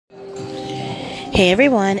Hey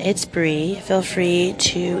everyone, it's Bree. Feel free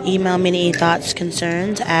to email me any thoughts,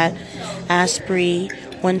 concerns at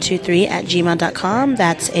askbrie123 at gmail.com.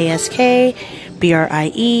 That's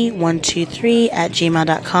ASKBRIE123 at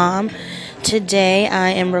gmail.com. Today I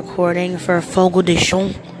am recording for Fogo de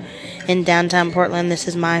Chão in downtown Portland. This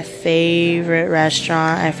is my favorite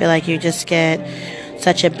restaurant. I feel like you just get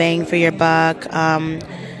such a bang for your buck.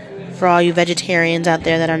 For all you vegetarians out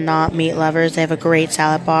there that are not meat lovers, they have a great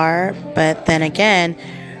salad bar. But then again,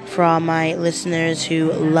 for all my listeners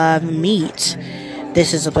who love meat,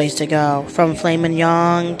 this is the place to go. From filet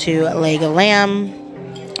mignon to leg of lamb,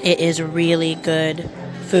 it is really good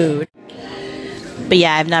food. But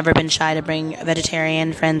yeah, I've never been shy to bring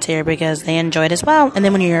vegetarian friends here because they enjoy it as well. And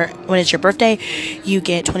then when it's your birthday, you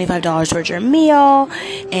get $25 towards your meal,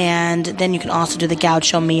 and then you can also do the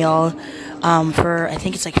gaucho meal. For I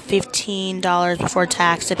think it's like $15 before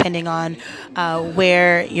tax, depending on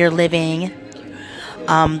where you're living.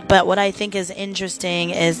 But what I think is interesting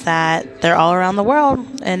is that they're all around the world,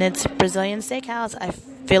 and it's Brazilian Steakhouse. I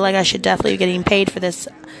feel like I should definitely be getting paid for this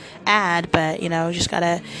ad, but just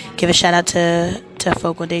gotta give a shout out to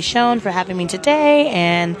Fogo de Chão for having me today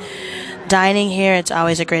and dining here. It's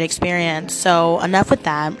always a great experience. So enough with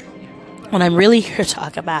that. What I'm really here to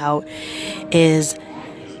talk about is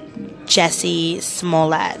Jussie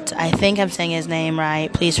Smollett. I think I'm saying his name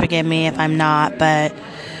right. Please forgive me if I'm not, but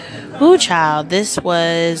child, this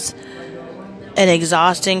was an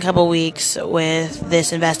exhausting couple weeks with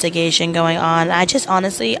this investigation going on. I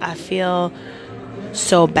feel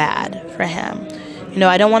so bad for him.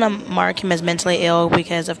 I don't want to mark him as mentally ill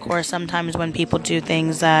because, of course, sometimes when people do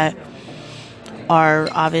things that are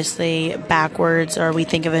obviously backwards, or we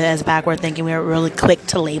think of it as backward thinking, we are really quick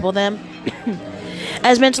to label them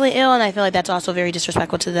as mentally ill, and I feel like that's also very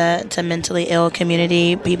disrespectful to the mentally ill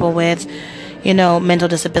community, people with, mental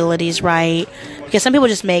disabilities, right? Because some people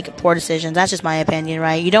just make poor decisions. That's just my opinion,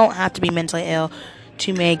 right? You don't have to be mentally ill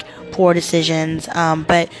to make poor decisions.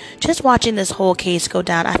 But just watching this whole case go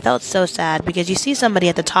down, I felt so sad because you see somebody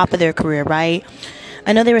at the top of their career, right?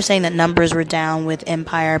 I know they were saying that numbers were down with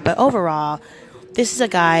Empire, but overall, this is a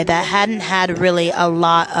guy that hadn't had really a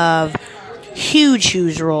lot of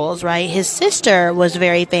huge roles, right? His sister was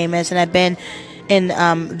very famous and had been in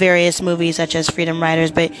various movies such as Freedom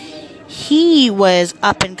Writers, but he was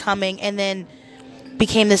up and coming and then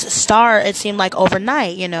became this star, it seemed like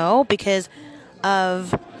overnight, because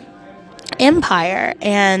of Empire.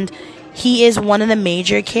 And he is one of the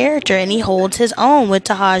major character, and he holds his own with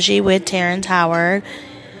Tahaji, with Terrence Howard.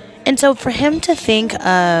 And so for him to think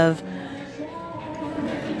of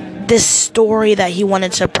this story that he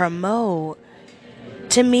wanted to promote,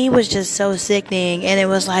 to me, was just so sickening. And it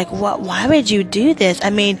was like, what? Why would you do this? I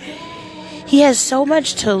mean, he has so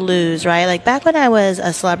much to lose, right? Like, back when I was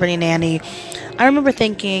a celebrity nanny, I remember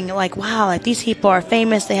thinking, like, wow, like, these people are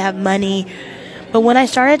famous, they have money. But when I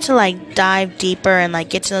started to, like, dive deeper and, like,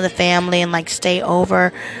 get to know the family and, like, stay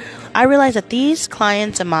over, I realized that these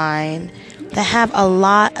clients of mine that have a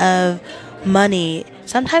lot of money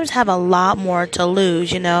sometimes have a lot more to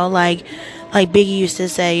lose, like Biggie used to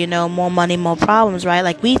say, more money, more problems, right?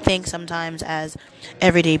 Like, we think sometimes as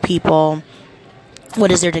everyday people,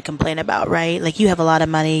 what is there to complain about, right? Like, you have a lot of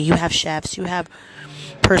money, you have chefs, you have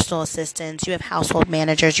personal assistants, you have household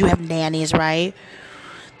managers, you have nannies, right?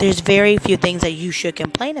 There's very few things that you should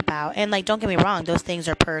complain about. And, like, don't get me wrong, those things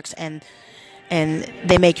are perks and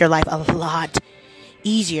they make your life a lot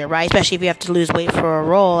easier, right? Especially if you have to lose weight for a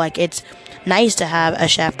role. Like, it's nice to have a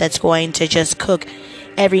chef that's going to just cook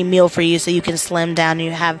every meal for you so you can slim down and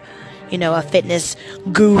you have, a fitness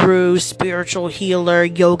guru, spiritual healer,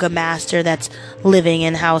 yoga master that's living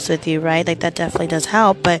in house with you, right? Like, that definitely does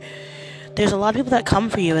help. But there's a lot of people that come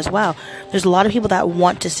for you as well. There's a lot of people that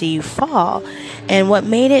want to see you fall. And what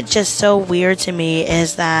made it just so weird to me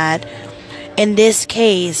is that in this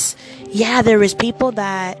case, yeah, there was people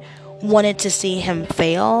that wanted to see him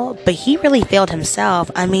fail, but he really failed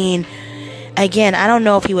himself. I mean, again, I don't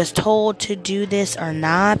know if he was told to do this or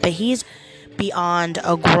not, but he's beyond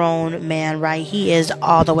a grown man, right? He is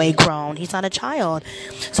all the way grown. He's not a child.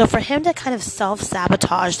 So for him to kind of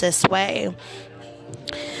self-sabotage this way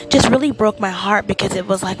just really broke my heart, because it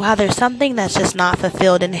was like, wow, there's something that's just not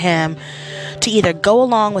fulfilled in him to either go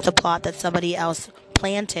along with a plot that somebody else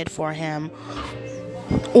planted for him,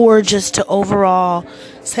 or just to overall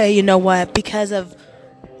say, you know what, because of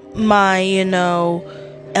my,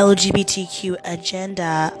 LGBTQ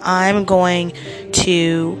agenda, I'm going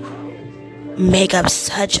to make up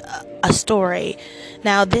such a story.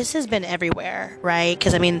 Now, this has been everywhere, right?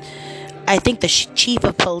 Because, I mean, I think the chief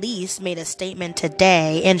of police made a statement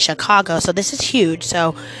today in Chicago, so this is huge.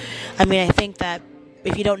 So, I mean, I think that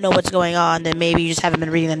if you don't know what's going on, then maybe you just haven't been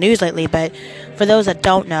reading the news lately. But for those that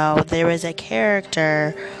don't know, there was a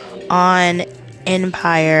character on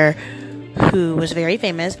Empire who was very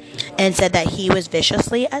famous and said that he was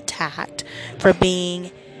viciously attacked for being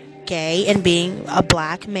gay and being a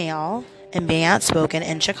black male and being outspoken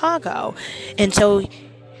in Chicago. And so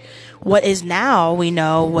what is now we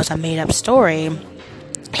know was a made up story.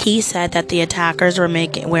 He said that the attackers were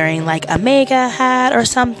wearing like a MAGA hat or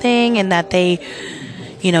something, and that they,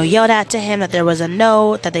 yelled out to him, that there was a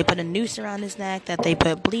note, that they put a noose around his neck, that they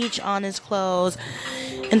put bleach on his clothes.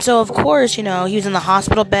 And so, of course, he was in the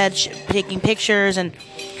hospital bed taking pictures and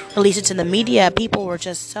released it to the media. People were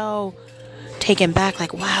just so taken back,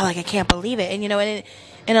 like, wow, like, I can't believe it. And,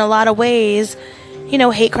 in a lot of ways,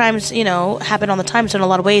 hate crimes, happen all the time. So in a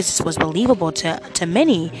lot of ways, this was believable to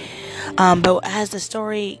many. But as the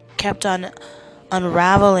story kept on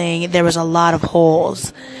unraveling, there was a lot of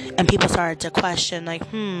holes. And people started to question, like,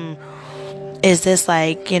 is this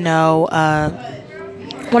like, what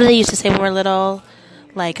do they used to say when we were little?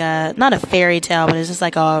 Like not a fairy tale, but is this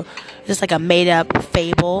like a made up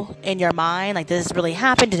fable in your mind? Like, did this really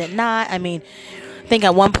happen? Did it not? I mean, I think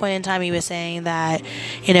at one point in time he was saying that,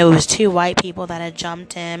 it was two white people that had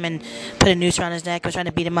jumped him and put a noose around his neck, was trying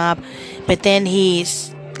to beat him up. But then he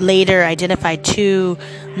later identified two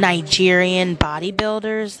Nigerian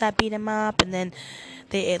bodybuilders that beat him up, and then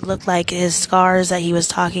it looked like his scars that he was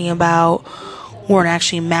talking about weren't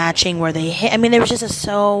actually matching where they hit. I mean, there was just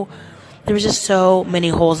so many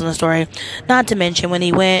holes in the story. Not to mention, when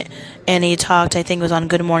he went and he talked, I think it was on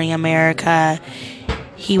Good Morning America,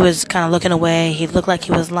 he was kind of looking away. He looked like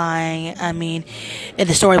he was lying. I mean,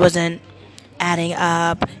 the story wasn't adding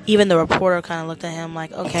up. Even the reporter kind of looked at him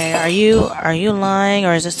like, okay, are you lying,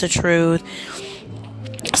 or is this the truth?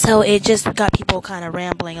 So it just got people kind of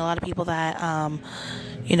rambling. A lot of people that,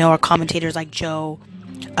 are commentators like Joe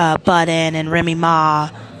Budden and Remy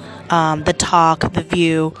Ma, The Talk, The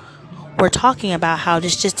View, were talking about how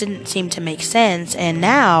this just didn't seem to make sense. And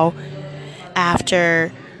now,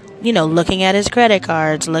 after, looking at his credit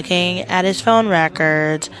cards, looking at his phone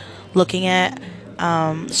records, looking at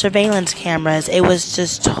surveillance cameras, it was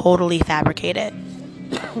just totally fabricated.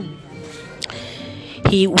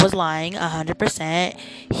 He was lying 100%.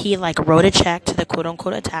 He wrote a check to the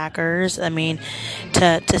quote-unquote attackers,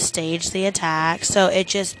 to stage the attack. So it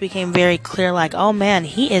just became very clear, oh man,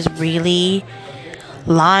 he is really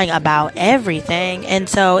lying about everything. And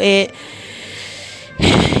so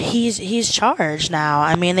he's charged now.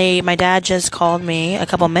 I mean, my dad just called me a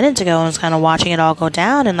couple minutes ago and was kind of watching it all go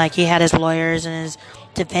down, and he had his lawyers and his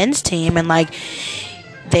defense team, and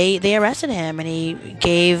they arrested him, and he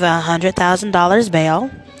gave $100,000 bail.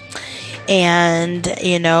 And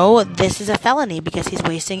this is a felony because he's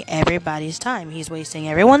wasting everybody's time. He's wasting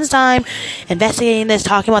everyone's time investigating this,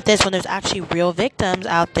 talking about this, when there's actually real victims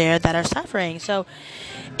out there that are suffering. So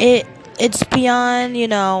it's beyond,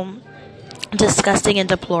 disgusting and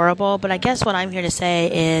deplorable. But I guess what I'm here to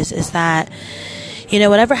say is that,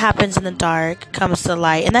 whatever happens in the dark comes to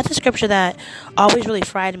light. And that's a scripture that always really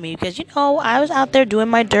frightened me, because, I was out there doing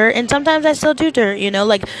my dirt, and sometimes I still do dirt,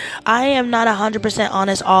 I am not 100%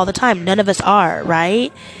 honest all the time. None of us are,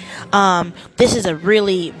 right? This is a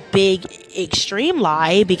really big, extreme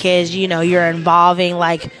lie, because, you're involving,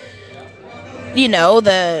 the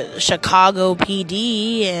Chicago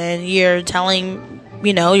PD, and you're telling,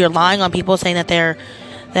 you're lying on people, saying that they're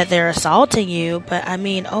assaulting you. But I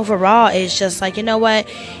mean, overall, it's just you know what?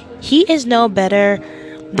 He is no better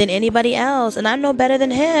than anybody else, and I'm no better than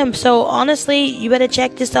him. So honestly, you better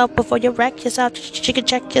check yourself before you wreck yourself. You can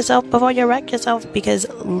check yourself before you wreck yourself, because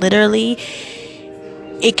literally,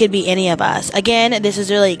 it could be any of us. Again, this is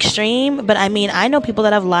really extreme, but I mean, I know people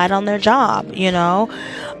that have lied on their job,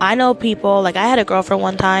 I know people, I had a girlfriend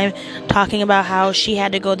one time talking about how she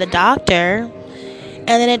had to go to the doctor, and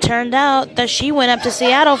then it turned out that she went up to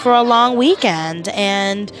Seattle for a long weekend,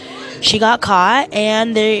 and she got caught,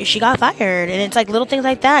 and she got fired. And it's little things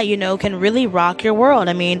like that, can really rock your world.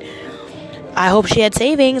 I mean, I hope she had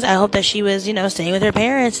savings. I hope that she was, staying with her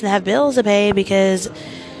parents and have bills to pay, because,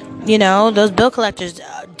 those bill collectors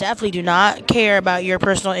definitely do not care about your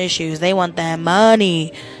personal issues. They want that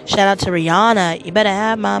money. Shout out to Rihanna. You better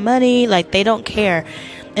have my money. They don't care.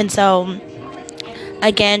 And so,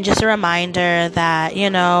 again, just a reminder that,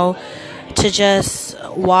 to just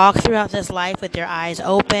walk throughout this life with your eyes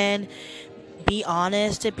open, be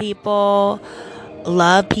honest to people,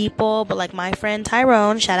 love people. But like my friend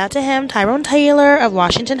Tyrone, shout out to him, Tyrone Taylor of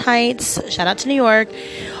Washington Heights, shout out to New York,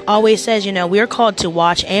 always says, we're called to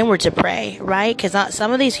watch and we're to pray, right? Because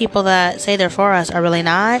some of these people that say they're for us are really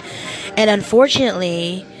not. And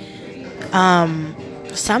unfortunately,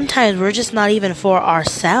 sometimes we're just not even for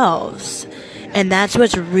ourselves. And that's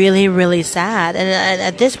what's really, really sad. And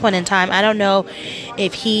at this point in time, I don't know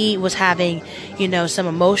if he was having, some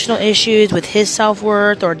emotional issues with his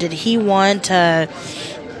self-worth, or did he want to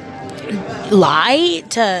lie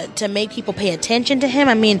to make people pay attention to him.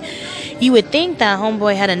 I mean, you would think that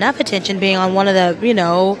homeboy had enough attention being on one of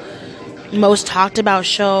the, most talked about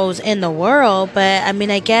shows in the world. But I mean,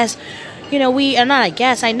 I guess,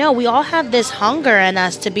 I know we all have this hunger in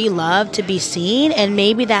us to be loved, to be seen, and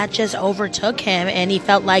maybe that just overtook him, and he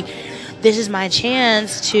felt like this is my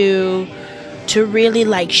chance to really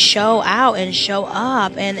like show out and show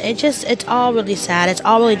up. And it's all really sad. It's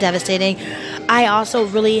all really devastating. I also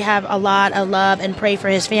really have a lot of love and pray for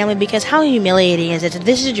his family, because how humiliating is it?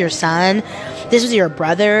 This is your son. This is your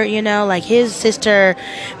brother, like his sister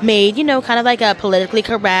made, kind of like a politically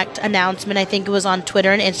correct announcement. I think it was on Twitter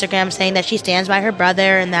and Instagram, saying that she stands by her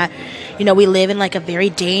brother, and that, we live in like a very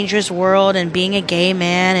dangerous world, and being a gay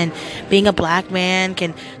man and being a black man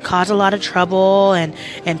can cause a lot of trouble, and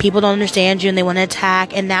people don't understand you and they want to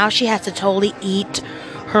attack. And now she has to totally eat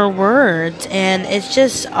her words, and it's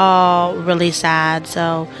just all really sad.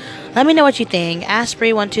 So let me know what you think.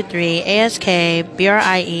 Askbrie123,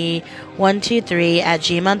 ASKBRIE123 at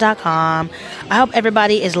gmail.com. I hope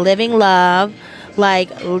everybody is living love,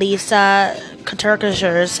 like Lisa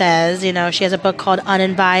Kutcher says. She has a book called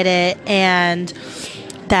Uninvited, and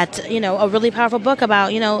that's, a really powerful book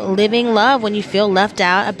about, living love when you feel left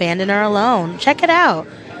out, abandoned, or alone. Check it out.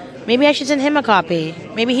 Maybe I should send him a copy.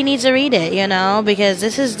 Maybe he needs to read it, because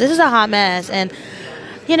this is a hot mess. And,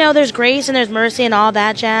 there's grace and there's mercy and all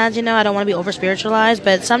that jazz. I don't want to be over-spiritualized,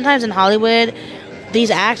 but sometimes in Hollywood, these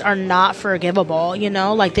acts are not forgivable,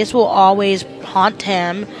 Like, this will always haunt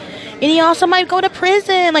him. And he also might go to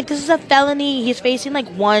prison. Like, this is a felony. He's facing,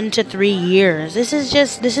 1 to 3 years. This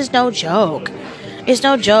is no joke. It's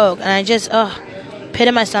no joke. And I just, pit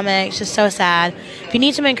in my stomach. It's just so sad. If you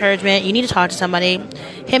need some encouragement, you need to talk to somebody,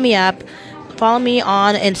 hit me up. Follow me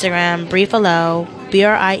on Instagram, Briefalough,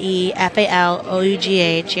 BRIEFALOUGH.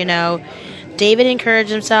 David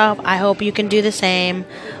encouraged himself. I hope you can do the same.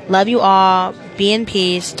 Love you all. Be in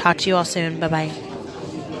peace. Talk to you all soon. Bye-bye.